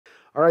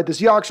All right, the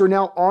Seahawks are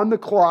now on the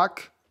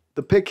clock.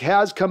 The pick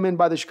has come in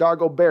by the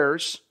Chicago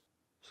Bears.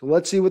 So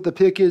let's see what the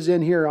pick is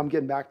in here. I'm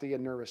getting back to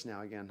getting nervous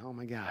now again. Oh,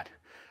 my God.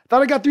 I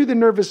thought I got through the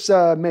nervous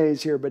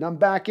maze here, but I'm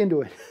back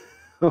into it.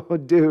 Oh,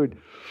 dude.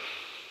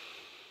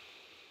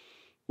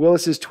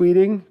 Willis is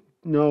tweeting.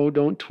 No,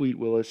 don't tweet,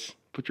 Willis.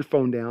 Put your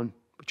phone down.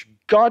 Put your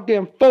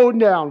goddamn phone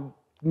down,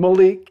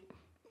 Malik.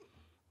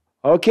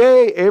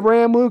 Okay,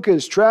 Abraham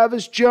Lucas,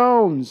 Travis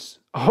Jones.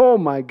 Oh,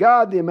 my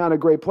God, the amount of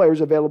great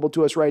players available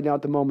to us right now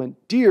at the moment.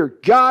 Dear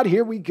God,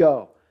 here we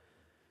go.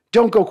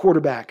 Don't go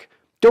quarterback.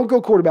 Don't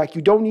go quarterback.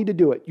 You don't need to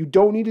do it. You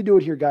don't need to do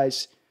it here,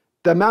 guys.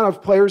 The amount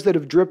of players that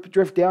have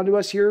drift down to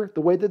us here,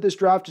 the way that this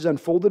draft is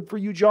unfolded for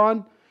you,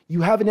 John,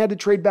 you haven't had to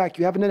trade back.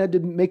 You haven't had to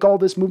make all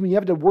this movement. You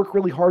haven't had to work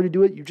really hard to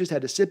do it. You just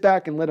had to sit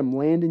back and let them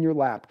land in your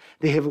lap.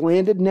 They have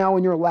landed now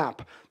in your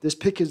lap. This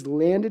pick has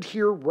landed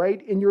here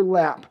right in your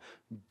lap.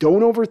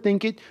 Don't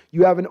overthink it.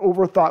 You haven't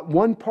overthought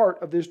one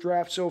part of this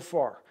draft so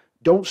far.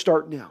 Don't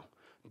start now.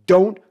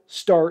 Don't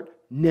start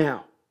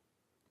now.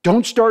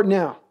 Don't start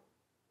now.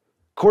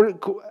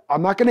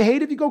 I'm not going to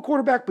hate if you go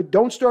quarterback, but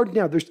don't start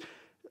now. There's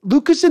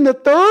Lucas in the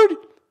third.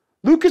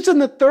 Lucas in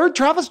the third.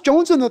 Travis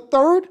Jones in the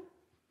third.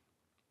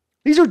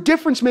 These are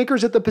difference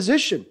makers at the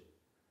position.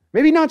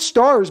 Maybe not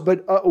stars,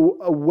 but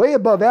a way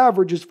above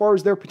average as far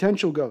as their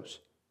potential goes.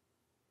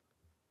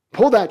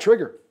 Pull that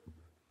trigger.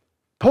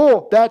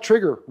 Pull that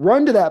trigger.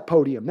 Run to that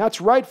podium.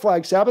 That's right,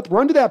 Flag Sabbath.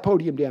 Run to that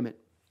podium, damn it.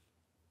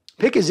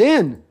 Pick is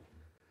in.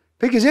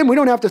 Pick is in. We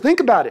don't have to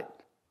think about it.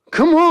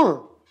 Come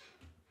on.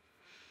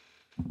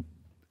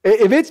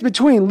 If it's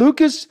between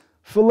Lucas,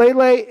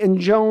 Falele, and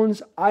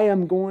Jones, I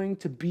am going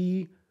to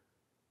be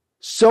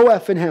so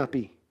effing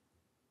happy.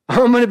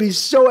 I'm going to be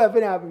so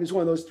effing happy if it's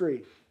one of those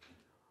three.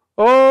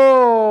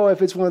 Oh,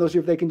 if it's one of those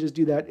three, if they can just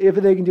do that. If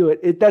they can do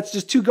it. That's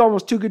just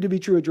almost too good to be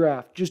true a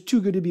draft. Just too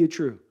good to be a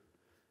true.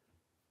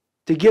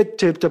 To get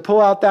to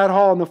pull out that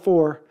haul in the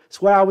 4.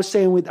 That's what I was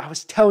saying. I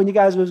was telling you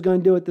guys what I was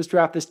going to do with this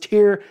draft. This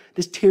tier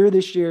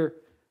this year.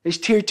 This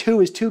tier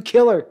 2 is too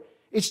killer.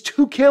 It's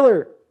too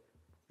killer.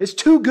 It's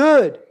too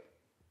good.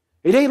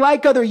 It ain't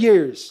like other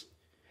years.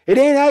 It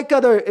ain't like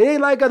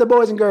other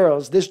boys and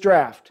girls, this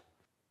draft.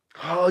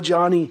 Oh,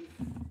 Johnny.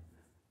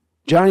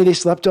 Johnny, they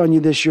slept on you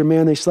this year,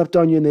 man. They slept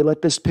on you and they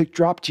let this pick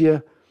drop to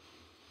you.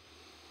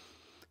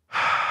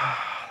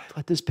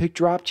 Let this pick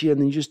drop to you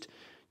and then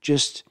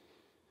just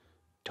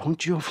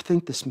don't you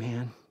overthink this,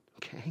 man.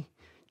 Okay?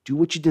 Do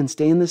what you did.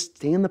 Stay in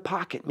the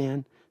pocket,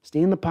 man.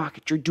 Stay in the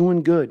pocket. You're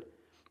doing good.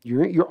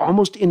 You're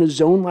almost in a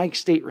zone-like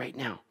state right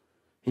now.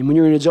 And when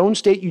you're in a zone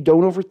state, you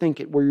don't overthink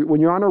it.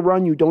 When you're on a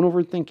run, you don't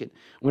overthink it.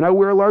 When I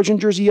wear a large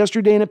jersey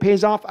yesterday and it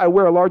pays off, I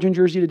wear a large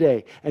jersey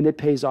today and it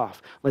pays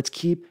off. Let's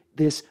keep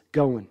this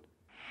going.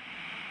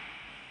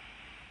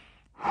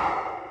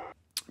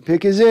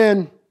 Pick is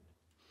in.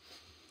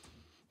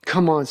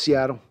 Come on,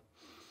 Seattle.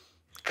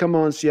 Come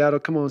on, Seattle.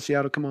 Come on,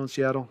 Seattle. Come on,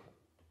 Seattle.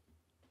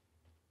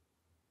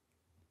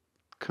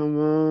 Come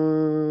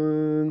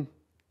on.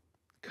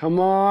 Come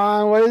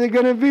on. What is it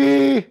going to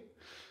be?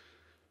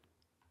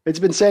 It's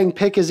been saying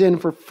pick is in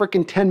for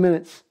frickin' 10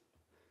 minutes.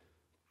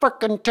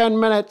 Frickin' 10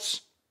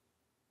 minutes.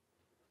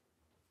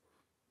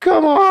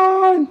 Come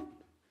on.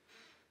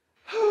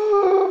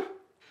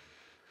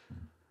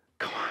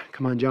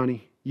 Come on,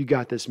 Johnny. You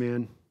got this,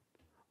 man.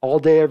 All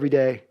day, every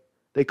day.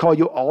 They call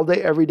you all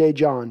day, every day,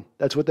 John.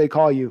 That's what they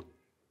call you.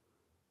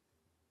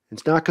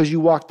 It's not because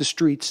you walk the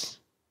streets.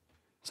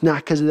 It's not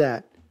because of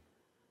that.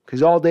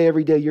 Because all day,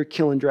 every day, you're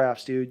killing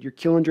drafts, dude. You're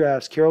killing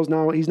drafts.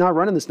 He's not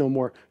running this no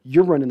more.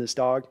 You're running this,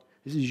 dog.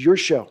 This is your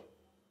show.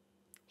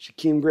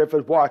 Shaquem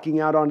Griffith walking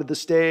out onto the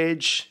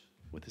stage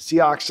with the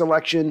Seahawks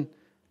selection,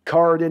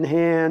 card in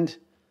hand,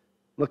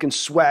 looking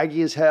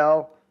swaggy as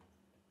hell.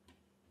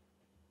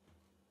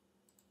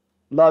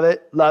 Love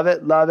it, love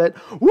it, love it.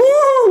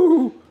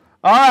 Woo!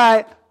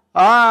 All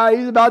right,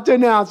 he's about to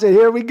announce it.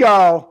 Here we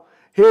go.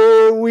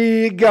 Here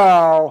we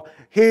go.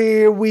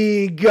 Here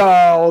we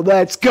go.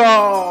 Let's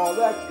go.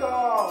 Let's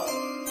go.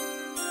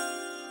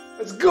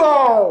 Let's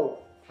go.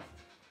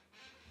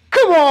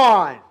 Come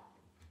on.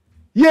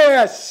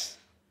 Yes.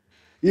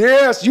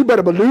 Yes, you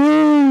better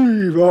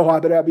believe. Oh, I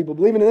better have people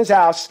believing in this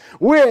house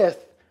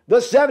with the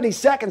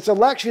 72nd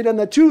selection in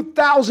the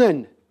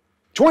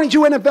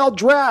 2022 NFL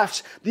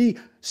Draft. The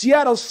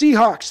Seattle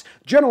Seahawks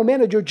General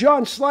Manager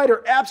John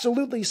Snyder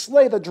absolutely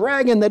slay the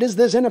dragon that is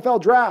this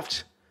NFL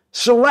Draft.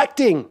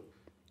 Selecting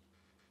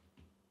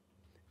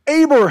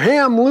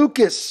Abraham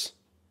Lucas,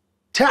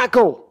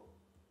 tackle,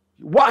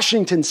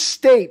 Washington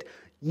State.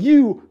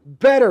 You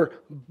better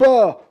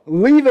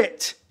believe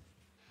it.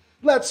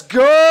 Let's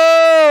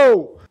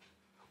go.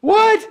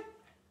 What?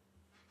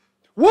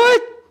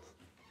 What?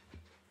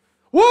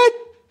 What?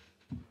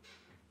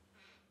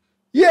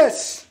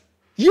 Yes.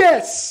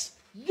 Yes.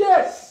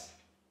 Yes.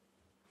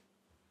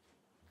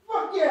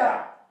 Fuck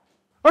yeah.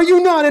 Are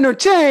you not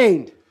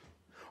entertained?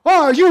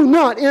 Are you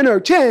not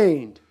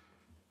entertained?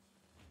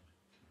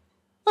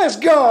 Let's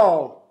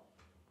go.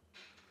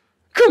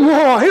 Come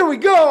on, here we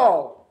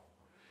go.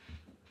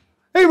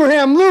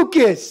 Abraham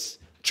Lucas,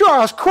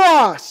 Charles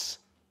Cross.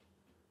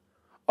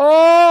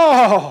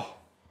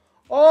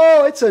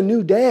 Oh, it's a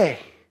new day.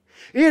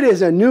 It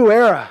is a new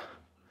era.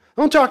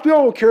 Don't talk to me,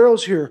 oh,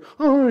 Carroll's here.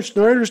 Oh,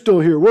 Snyder's still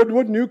here.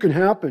 What new can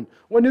happen?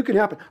 What new can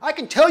happen? I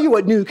can tell you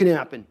what new can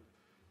happen.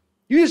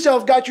 You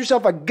yourself got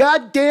yourself a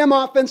goddamn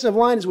offensive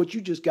line is what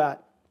you just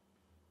got.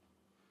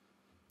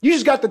 You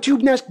just got the two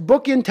next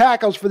bookend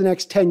tackles for the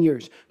next 10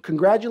 years.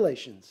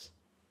 Congratulations.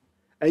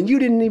 And you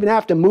didn't even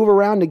have to move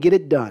around to get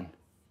it done.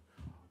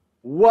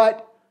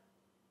 What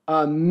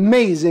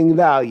amazing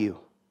value.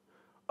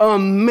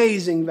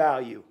 Amazing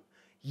value.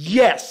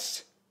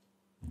 Yes.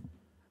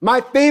 My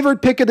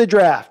favorite pick of the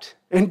draft.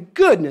 And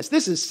goodness,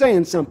 this is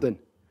saying something.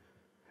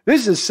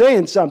 This is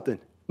saying something.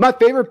 My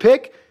favorite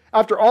pick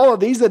after all of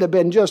these that have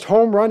been just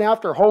home run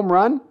after home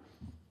run.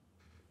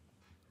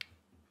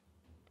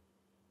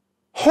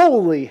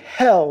 Holy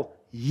hell,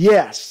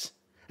 yes.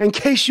 In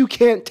case you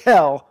can't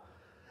tell,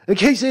 in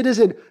case it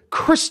isn't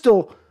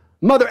crystal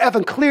mother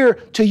effing clear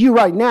to you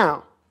right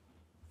now,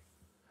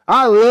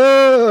 I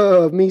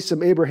love me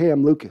some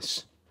Abraham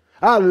Lucas.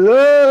 I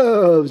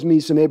loves me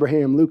some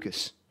Abraham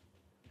Lucas.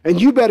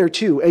 And you better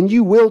too, and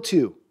you will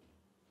too.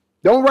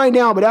 Don't right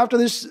now, but after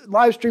this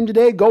live stream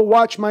today, go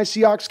watch my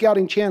Seahawks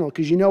scouting channel.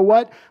 Because you know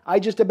what? I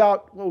just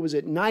about,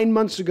 9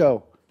 months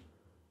ago.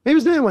 Maybe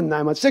it was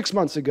 9 months, 6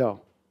 months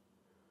ago.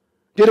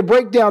 Did a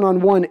breakdown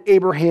on one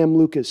Abraham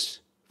Lucas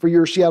for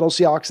your Seattle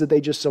Seahawks that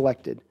they just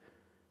selected.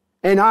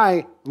 And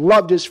I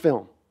loved his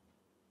film.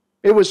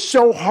 It was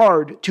so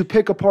hard to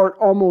pick apart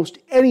almost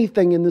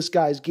anything in this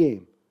guy's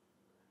game.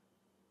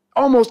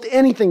 Almost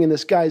anything in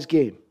this guy's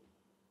game.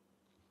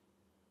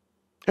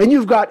 And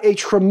you've got a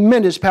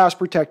tremendous pass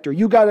protector.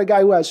 You got a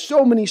guy who has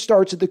so many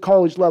starts at the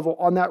college level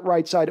on that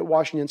right side at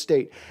Washington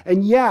State.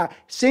 And yeah,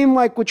 same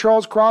like with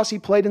Charles Cross, he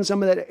played in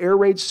some of that air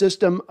raid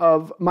system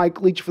of Mike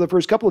Leach for the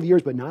first couple of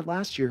years, but not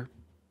last year.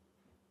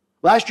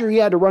 Last year he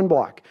had to run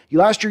block.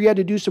 Last year he had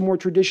to do some more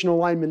traditional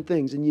lineman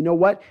things. And you know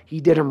what?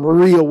 He did them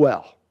real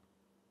well.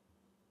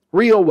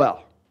 Real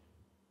well.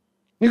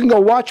 You can go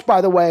watch,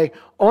 by the way,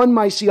 on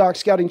my Seahawks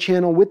scouting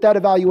channel with that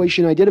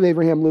evaluation I did of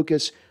Abraham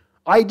Lucas.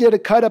 I did a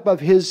cut-up of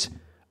his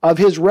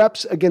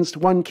reps against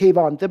one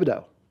Kayvon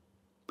Thibodeau.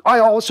 I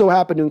also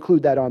happen to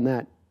include that on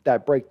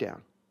that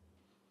breakdown.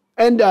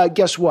 And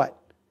guess what?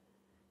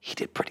 He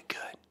did pretty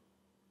good.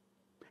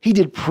 He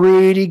did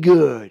pretty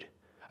good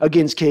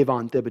against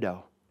Kayvon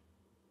Thibodeau.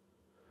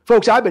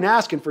 Folks, I've been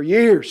asking for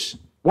years,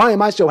 why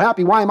am I so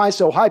happy? Why am I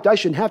so hyped? I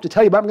shouldn't have to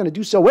tell you, but I'm going to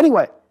do so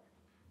anyway.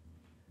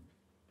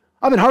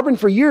 I've been harping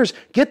for years,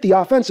 get the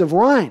offensive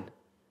line.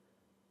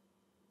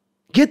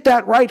 Get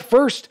that right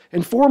first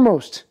and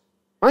foremost.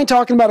 I ain't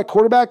talking about a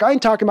quarterback. I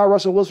ain't talking about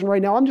Russell Wilson right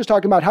now. I'm just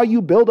talking about how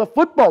you build a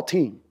football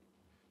team.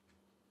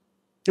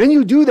 And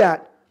you do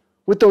that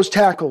with those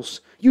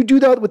tackles. You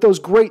do that with those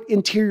great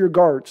interior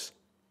guards.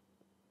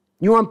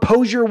 You want to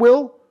impose your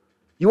will?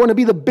 You want to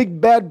be the big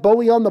bad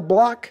bully on the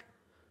block?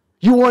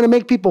 You want to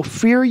make people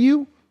fear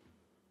you?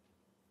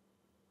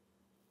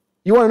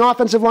 You want an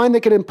offensive line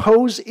that can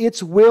impose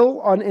its will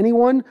on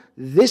anyone?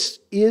 This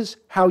is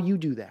how you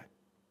do that.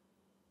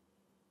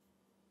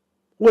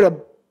 What a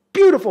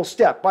beautiful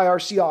step by our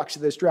Seahawks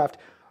in this draft.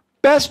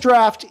 Best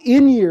draft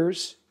in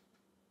years,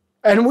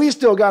 and we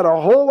still got a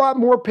whole lot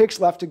more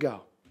picks left to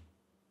go.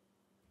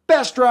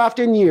 Best draft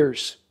in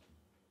years.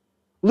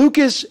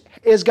 Lucas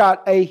has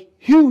got a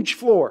huge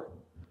floor.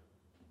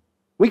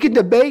 We can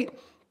debate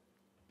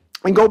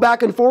and go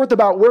back and forth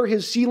about where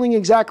his ceiling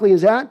exactly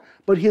is at,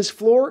 but his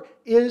floor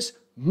is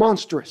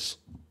monstrous.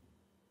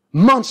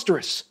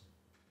 Monstrous.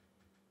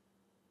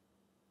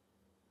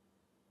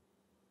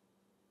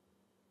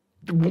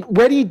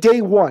 Ready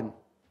day one.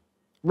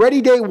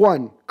 Ready day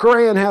one.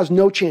 Curhan has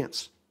no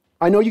chance.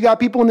 I know you got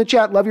people in the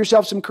chat, love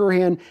yourself some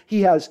Curhan.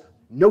 He has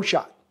no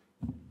shot.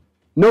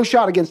 No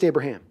shot against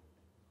Abraham.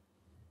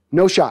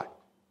 No shot.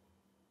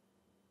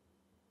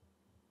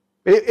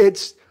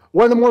 It's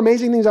one of the more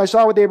amazing things I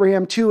saw with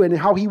Abraham too, and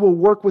how he will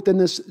work within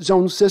this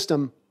zone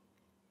system,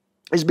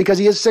 is because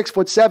he is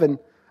 6'7",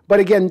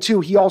 but again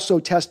too, he also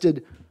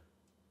tested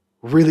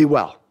really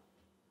well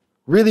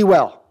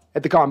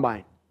at the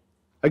combine.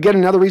 Again,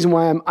 another reason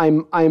why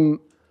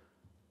I'm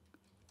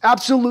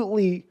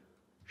absolutely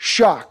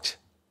shocked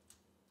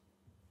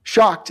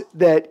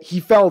that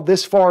he fell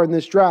this far in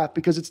this draft,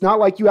 because it's not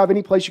like you have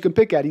any place you can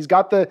pick at. He's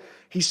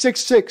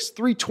 6'6",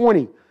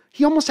 320.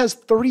 He almost has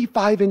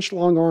 35-inch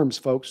long arms,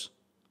 folks.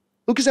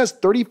 Lucas has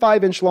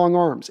 35-inch long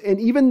arms. And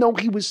even though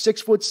he was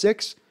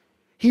 6'6",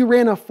 he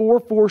ran a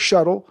 4.4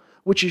 shuttle,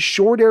 which is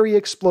short area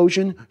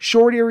explosion,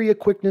 short area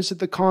quickness at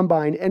the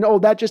combine. And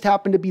that just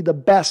happened to be the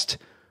best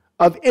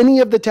of any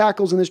of the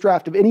tackles in this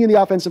draft, of any of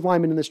the offensive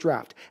linemen in this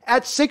draft.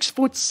 At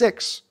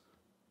 6'6".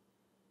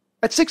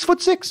 At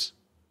 6'6".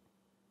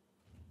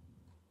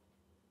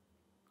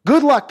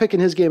 Good luck picking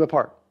his game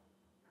apart.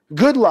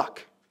 Good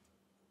luck.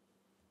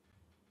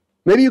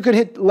 Maybe you could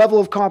hit level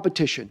of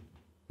competition.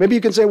 Maybe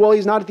you can say, well,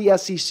 he's not at the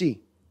SEC.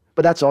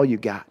 But that's all you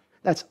got.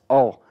 That's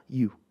all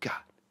you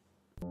got.